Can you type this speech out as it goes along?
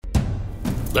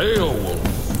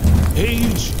Beowulf,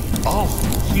 Age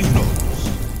of Heroes.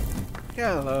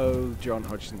 Hello, John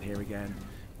Hodgson here again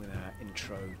with our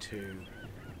intro to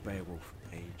Beowulf,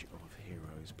 Age of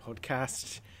Heroes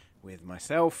podcast with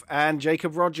myself and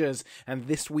Jacob Rogers. And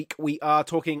this week we are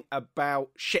talking about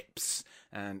ships.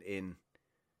 And in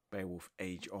Beowulf,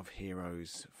 Age of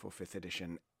Heroes for 5th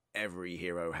edition, every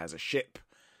hero has a ship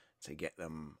to get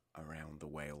them around the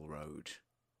Whale Road.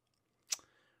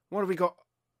 What have we got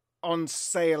on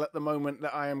sale at the moment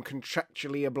that I am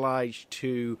contractually obliged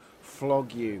to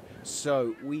flog you?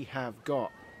 So we have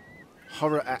got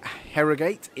Horror at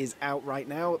Harrogate is out right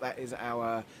now. That is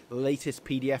our latest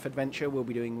PDF adventure. We'll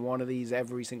be doing one of these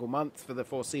every single month for the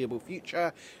foreseeable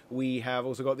future. We have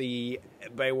also got the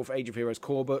Beowulf Age of Heroes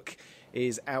core book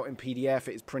is out in PDF.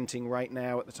 It is printing right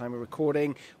now at the time of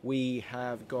recording. We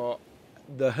have got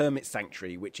the Hermit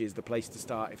Sanctuary, which is the place to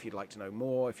start if you'd like to know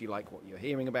more, if you like what you're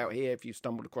hearing about here, if you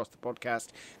stumbled across the podcast,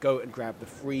 go and grab the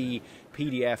free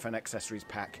PDF and accessories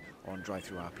pack on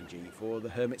DriveThruRPG for the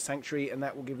Hermit Sanctuary, and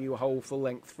that will give you a whole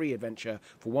full-length free adventure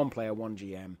for one player, one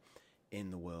GM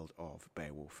in the world of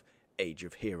Beowulf Age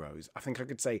of Heroes. I think I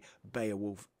could say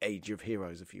Beowulf Age of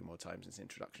Heroes a few more times in this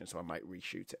introduction, so I might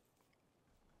reshoot it.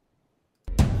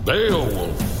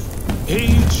 Beowulf,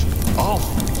 Age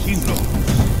of Heroes.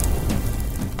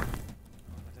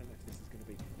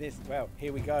 Well,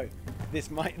 here we go. This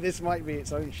might be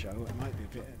its own show. It might be a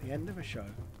bit at the end of a show.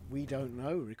 We don't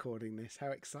know, recording this.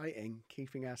 How exciting.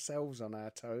 Keeping ourselves on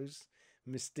our toes.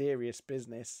 Mysterious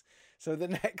business. So the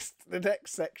next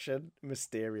section,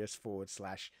 mysterious /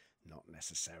 not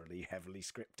necessarily heavily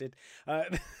scripted.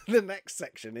 The next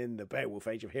section in the Beowulf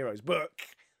Age of Heroes book,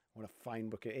 what a fine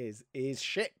book it is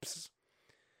ships.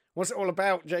 What's it all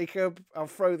about, Jacob? I'll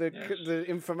throw the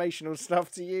informational stuff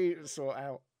to you to sort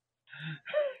out.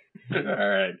 All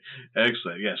right.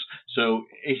 Excellent. Yes. So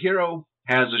a hero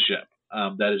has a ship.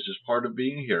 That is just part of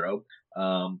being a hero.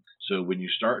 So when you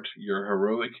start your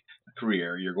heroic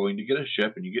career, you're going to get a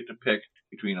ship, and you get to pick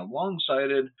between a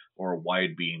long-sided or a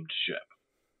wide-beamed ship.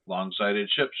 Long-sided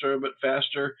ships are a bit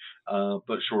faster,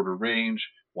 but shorter range.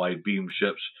 Wide-beamed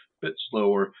ships a bit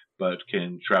slower, but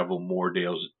can travel more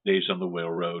days on the Whale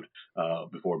Road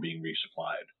before being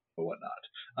resupplied or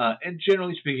whatnot. And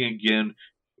generally speaking, again,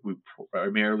 we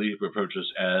primarily approach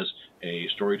this as a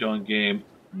storytelling game.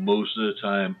 Most of the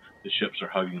time, the ships are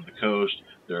hugging the coast.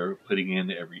 They're putting in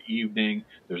every evening.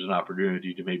 There's an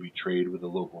opportunity to maybe trade with a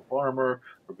local farmer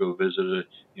or go visit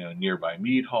a nearby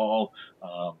mead hall.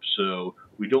 So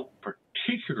we don't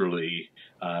particularly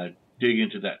dig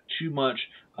into that too much,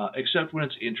 except when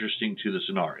it's interesting to the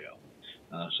scenario.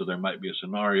 So there might be a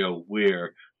scenario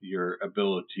where your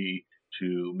ability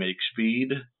to make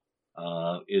speed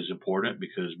is important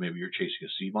because maybe you're chasing a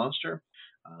sea monster.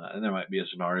 And there might be a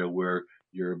scenario where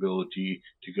your ability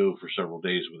to go for several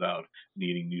days without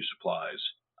needing new supplies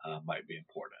might be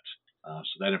important.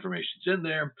 So that information's in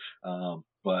there,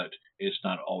 but it's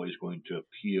not always going to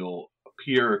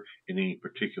appear in any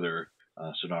particular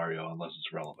scenario unless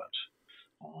it's relevant.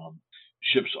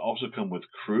 Ships also come with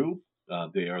crew.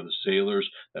 They are the sailors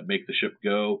that make the ship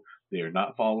go. They are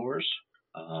not followers.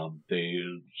 They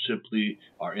simply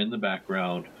are in the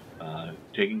background,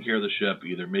 taking care of the ship,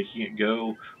 either making it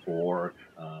go or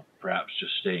perhaps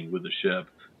just staying with the ship.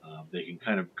 They can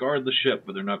kind of guard the ship,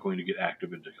 but they're not going to get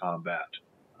active into combat.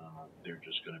 They're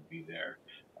just going to be there,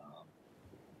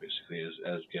 basically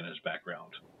as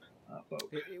background folk.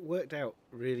 It worked out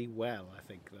really well, I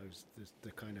think.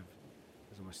 The kind of,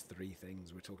 there's almost three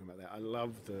things we're talking about there. I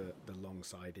love the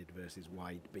long-sided versus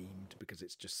wide-beamed because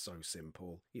it's just so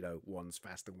simple. One's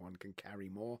faster, one can carry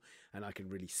more, and I can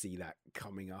really see that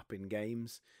coming up in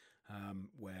games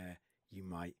where you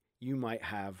might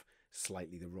have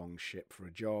slightly the wrong ship for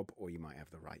a job, or you might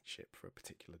have the right ship for a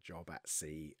particular job at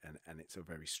sea, and it's a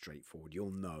very straightforward.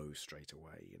 You'll know straight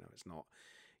away. It's not,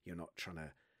 you're not trying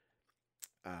to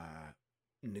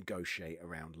negotiate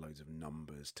around loads of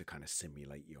numbers to kind of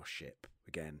simulate your ship.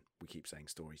 Again, we keep saying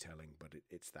storytelling, but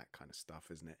it's that kind of stuff,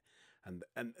 isn't it? And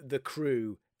the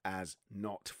crew as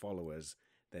not followers,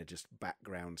 they're just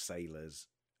background sailors,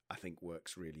 I think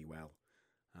works really well.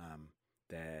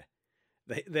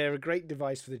 They're a great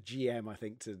device for the GM, I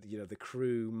think, to the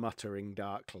crew muttering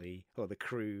darkly, or the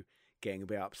crew getting a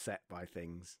bit upset by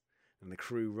things, and the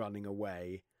crew running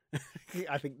away.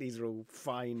 I think these are all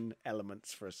fine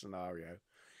elements for a scenario.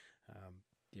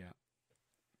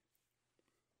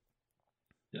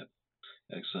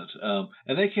 Excellent.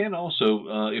 And they can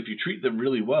also, if you treat them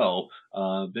really well,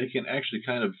 they can actually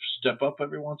kind of step up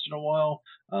every once in a while.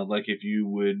 Like if you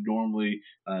would normally,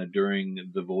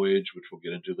 during the voyage, which we'll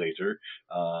get into later,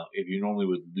 if you normally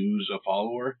would lose a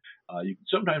follower, you can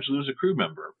sometimes lose a crew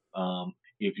member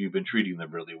if you've been treating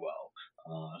them really well.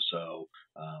 So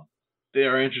they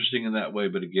are interesting in that way,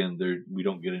 but again, we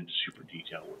don't get into super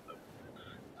detail with them.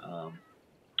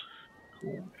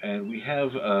 Cool. And we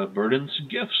have burdens and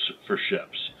gifts for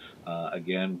ships.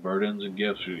 Again, burdens and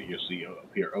gifts you see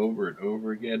appear over and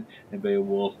over again in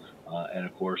Beowulf. And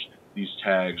of course, these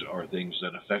tags are things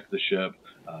that affect the ship.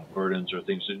 Burdens are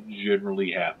things that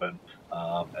generally happen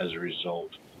as a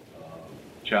result of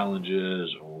challenges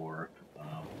or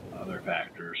other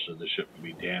factors. So the ship can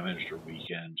be damaged or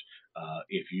weakened.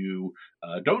 If you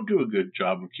don't do a good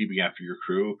job of keeping after your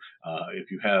crew,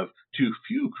 if you have too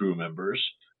few crew members,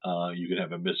 you can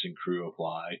have a missing crew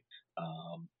apply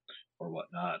or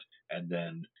whatnot. And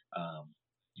then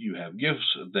you have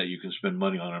gifts that you can spend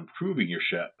money on improving your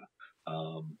ship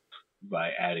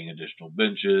by adding additional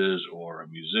benches or a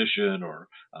musician or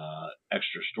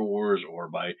extra stores or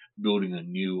by building a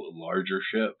new, larger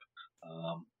ship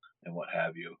and what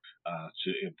have you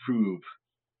to improve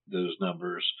those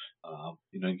numbers.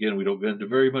 Again, we don't get into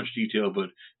very much detail, but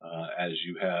as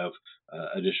you have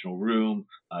additional room,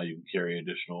 you can carry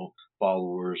additional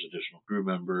followers, additional crew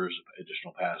members,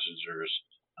 additional passengers.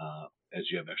 As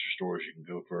you have extra stores, you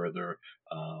can go further.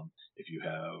 If you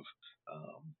have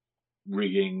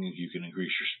rigging, you can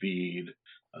increase your speed,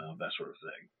 that sort of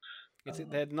thing.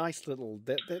 They're nice little.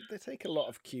 They take a lot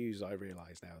of cues. I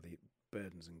realise now, the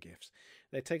burdens and gifts.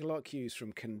 They take a lot of cues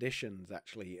from conditions,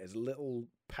 actually, as little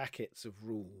packets of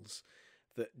rules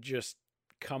that just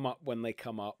come up when they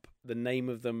come up. The name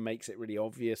of them makes it really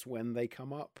obvious when they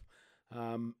come up,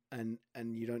 and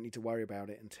you don't need to worry about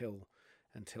it until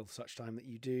such time that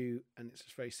you do, and it's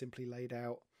just very simply laid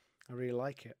out. I really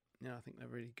like it. Yeah, I think they're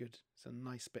really good. It's a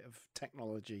nice bit of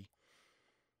technology.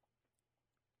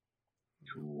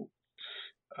 Cool.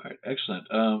 All right, excellent.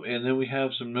 And then we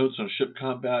have some notes on ship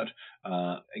combat.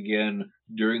 Again,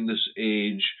 during this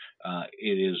age,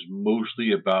 it is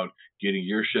mostly about getting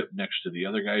your ship next to the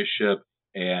other guy's ship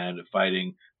and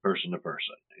fighting person to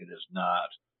person. It is not,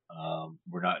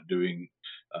 we're not doing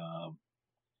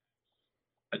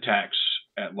attacks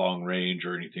at long range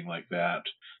or anything like that.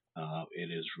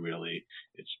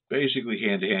 It's basically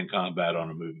hand-to-hand combat on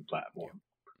a moving platform.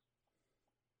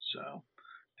 So.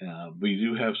 We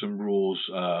do have some rules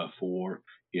for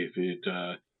if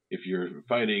you're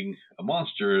fighting a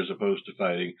monster as opposed to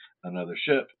fighting another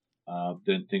ship,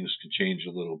 then things can change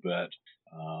a little bit.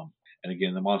 And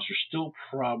again, the monster still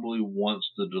probably wants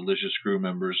the delicious crew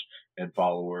members and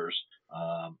followers,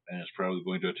 and it's probably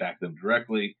going to attack them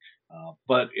directly.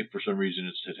 But if for some reason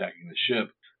it's attacking the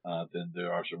ship, then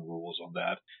there are some rules on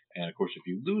that. And of course, if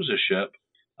you lose a ship,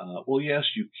 well, yes,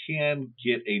 you can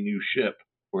get a new ship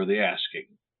for the asking.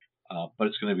 But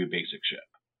it's going to be a basic ship.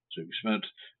 So if you spent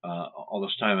all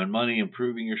this time and money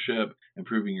improving your ship,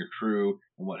 improving your crew,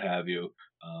 and what have you,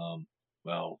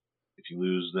 well, if you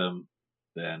lose them,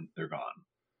 then they're gone.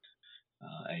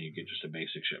 And you get just a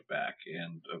basic ship back.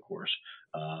 And of course,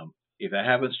 if that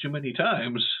happens too many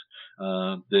times,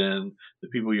 then the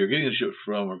people you're getting the ship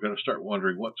from are going to start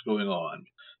wondering what's going on.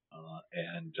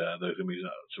 And there's going to be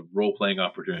some role-playing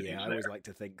opportunities there. I always like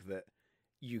to think that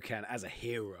you can, as a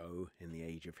hero in the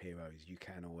Age of Heroes, you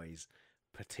can always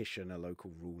petition a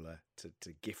local ruler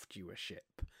to gift you a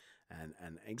ship.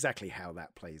 And exactly how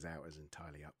that plays out is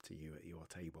entirely up to you at your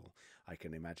table. I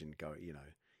can imagine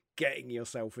getting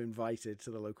yourself invited to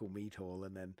the local mead hall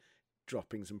and then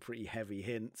dropping some pretty heavy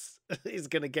hints is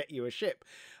going to get you a ship.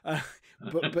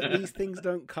 But these things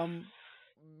don't come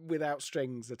without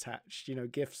strings attached.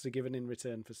 Gifts are given in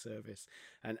return for service,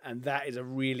 and that is a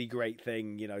really great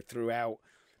thing throughout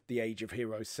the Age of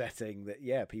Heroes setting,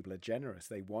 that people are generous.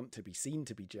 They want to be seen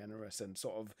to be generous, and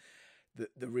sort of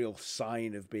the real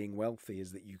sign of being wealthy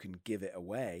is that you can give it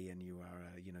away, and you are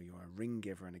a ring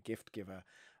giver and a gift giver,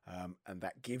 and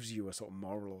that gives you a sort of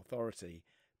moral authority.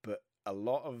 But a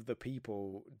lot of the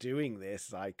people doing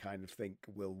this, I kind of think,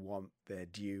 will want their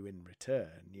due in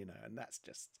return, and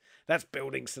that's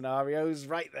building scenarios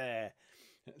right there.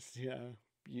 It's,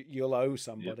 you'll owe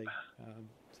somebody.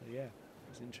 Yep.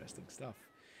 It's interesting stuff.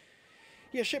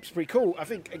 Yeah, ship's pretty cool. I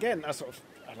think, again, I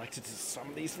like to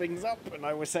sum these things up, and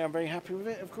I always say I'm very happy with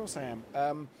it. Of course I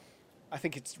am. I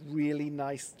think it's really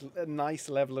nice, a nice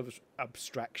level of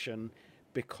abstraction,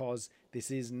 because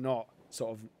this is not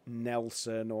sort of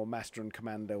Nelson or Master and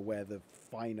Commander, where the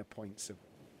finer points of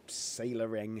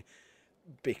sailoring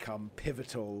become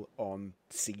pivotal on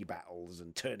sea battles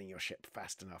and turning your ship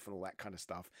fast enough and all that kind of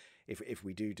stuff. If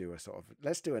we do a sort of,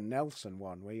 let's do a Nelson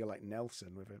one where you're like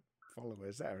Nelson with a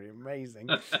followers. That would be amazing.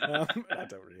 I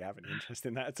don't really have any interest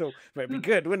in that at all, but it'd be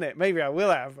good, wouldn't it? Maybe I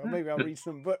will have, or maybe I'll read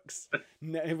some books.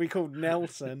 It'd be called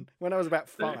Nelson. When I was about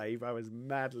 5, I was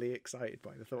madly excited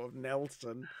by the thought of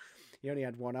Nelson. He only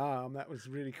had one arm. That was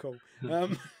really cool.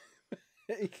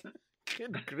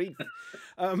 Good grief.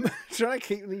 Trying to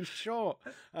keep these short.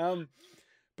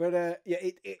 But I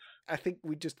think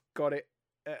we just got it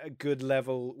at a good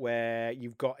level where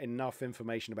you've got enough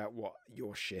information about what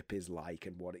your ship is like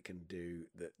and what it can do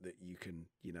that you can,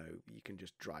 you can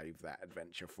just drive that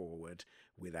adventure forward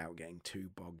without getting too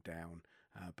bogged down.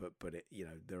 But it,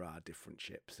 there are different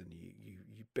ships, and you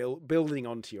building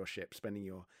onto your ship, spending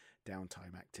your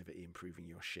downtime activity improving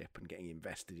your ship and getting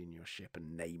invested in your ship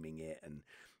and naming it and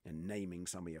naming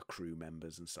some of your crew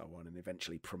members and so on, and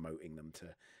eventually promoting them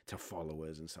to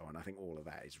followers and so on. I think all of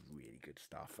that is really good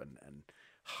stuff and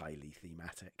highly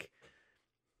thematic.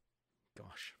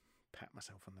 Gosh, pat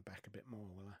myself on the back a bit more,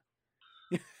 will I?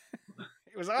 It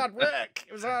was hard work.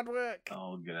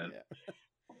 Oh, good. Yeah.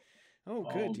 Oh,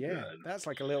 good. Yeah, good. That's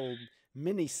like a little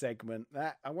mini segment.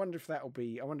 I wonder if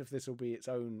this will be its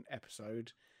own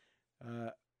episode.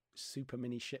 Super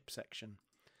mini ship section.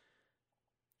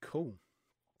 Cool.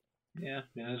 Yeah.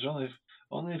 There's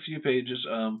only a few pages.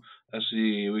 Let's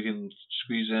see. We can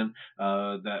squeeze in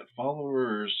that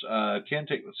followers can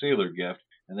take the sailor gift,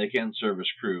 and they can serve as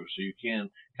crew, so you can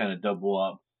kind of double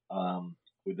up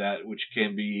with that, which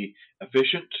can be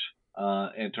efficient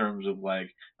in terms of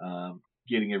like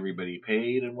getting everybody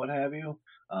paid and what have you.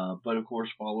 But of course,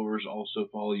 followers also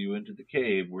follow you into the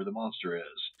cave where the monster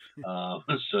is.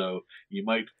 So you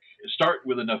might start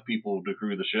with enough people to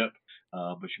crew the ship,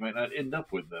 but you might not end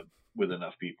up with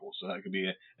enough people. So that could be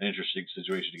an interesting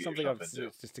situation to get Something yourself into.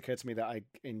 It's just occurred to me that I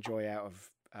enjoy out of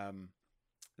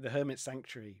the Hermit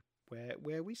Sanctuary,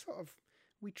 where we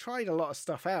tried a lot of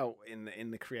stuff out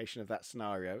in the creation of that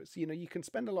scenario. It's, you can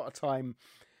spend a lot of time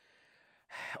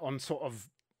on sort of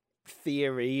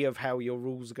theory of how your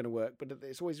rules are going to work, but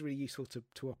it's always really useful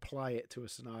to apply it to a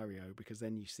scenario, because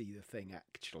then you see the thing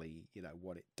actually,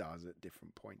 what it does at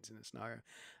different points in a scenario.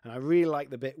 And I really like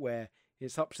the bit where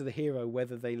it's up to the hero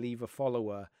whether they leave a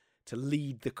follower to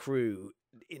lead the crew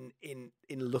in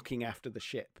looking after the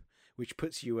ship, which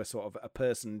puts you a sort of a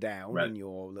person down in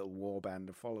your little war band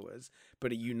of followers,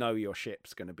 but your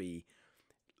ship's going to be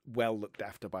well looked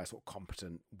after by a sort of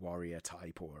competent warrior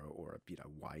type or a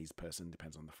wise person,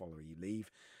 depends on the follower you leave.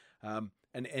 And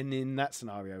in that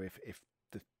scenario, if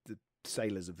the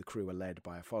sailors of the crew are led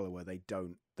by a follower, they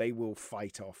will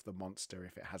fight off the monster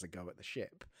if it has a go at the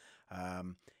ship.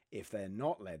 If they're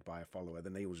not led by a follower,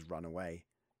 then they always run away,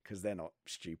 because they're not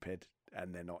stupid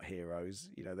and they're not heroes.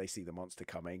 They see the monster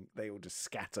coming, they all just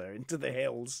scatter into the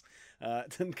hills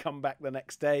and come back the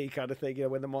next day, kind of thing,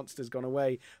 when the monster's gone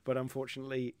away. But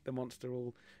unfortunately, the monster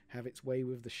will have its way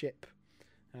with the ship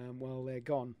while they're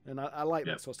gone. And I like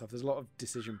that sort of stuff. There's a lot of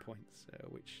decision points,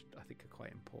 which I think are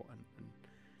quite important and,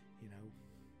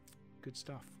 good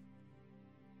stuff.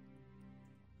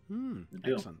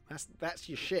 Excellent. That's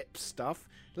your ship stuff.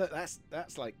 Look, that's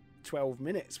like 12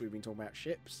 minutes we've been talking about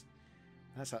ships.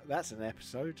 That's an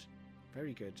episode.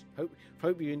 Very good.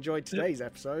 Hope you enjoyed today's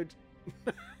episode.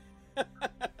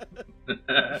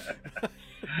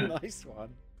 Nice one.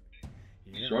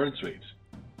 Yeah. Short and sweet.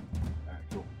 All right,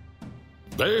 cool.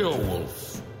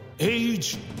 Beowulf,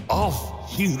 Age of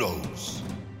Heroes.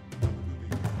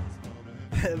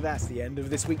 That's the end of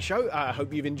this week's show. I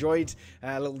hope you've enjoyed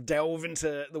a little delve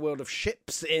into the world of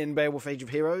ships in Beowulf Age of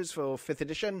Heroes for 5th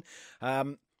edition.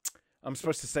 I'm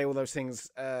supposed to say all those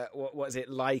things. What is it?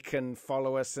 Like and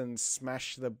follow us and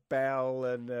smash the bell,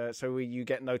 and so you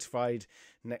get notified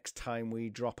next time we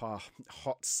drop our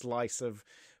hot slice of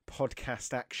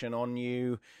podcast action on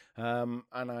you. And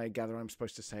I gather I'm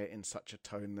supposed to say it in such a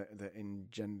tone that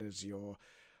engenders your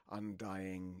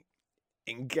undying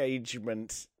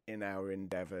engagement in our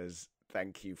endeavours.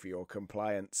 Thank you for your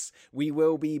compliance. We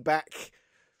will be back.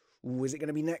 Is it going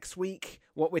to be next week?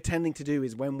 What we're tending to do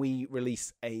is when we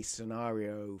release a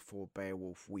scenario for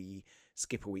Beowulf, we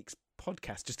skip a week's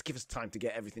podcast just to give us time to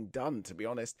get everything done, to be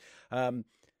honest. But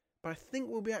I think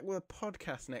we'll be back with a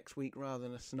podcast next week rather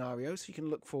than a scenario, so you can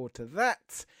look forward to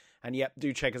that. And yep,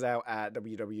 do check us out at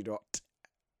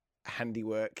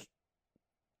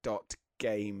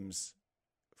www.handiwork.games.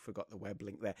 Forgot the web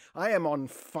link there. I am on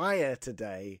fire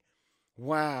today.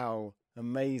 Wow,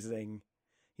 amazing.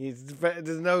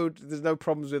 There's no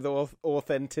problems with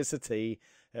authenticity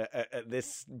at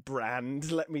this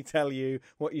brand. Let me tell you,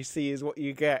 what you see is what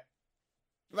you get.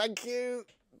 Thank you.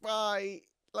 Bye.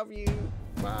 Love you.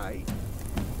 Bye.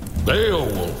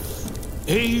 Beowulf,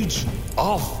 Age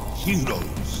of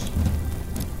Heroes.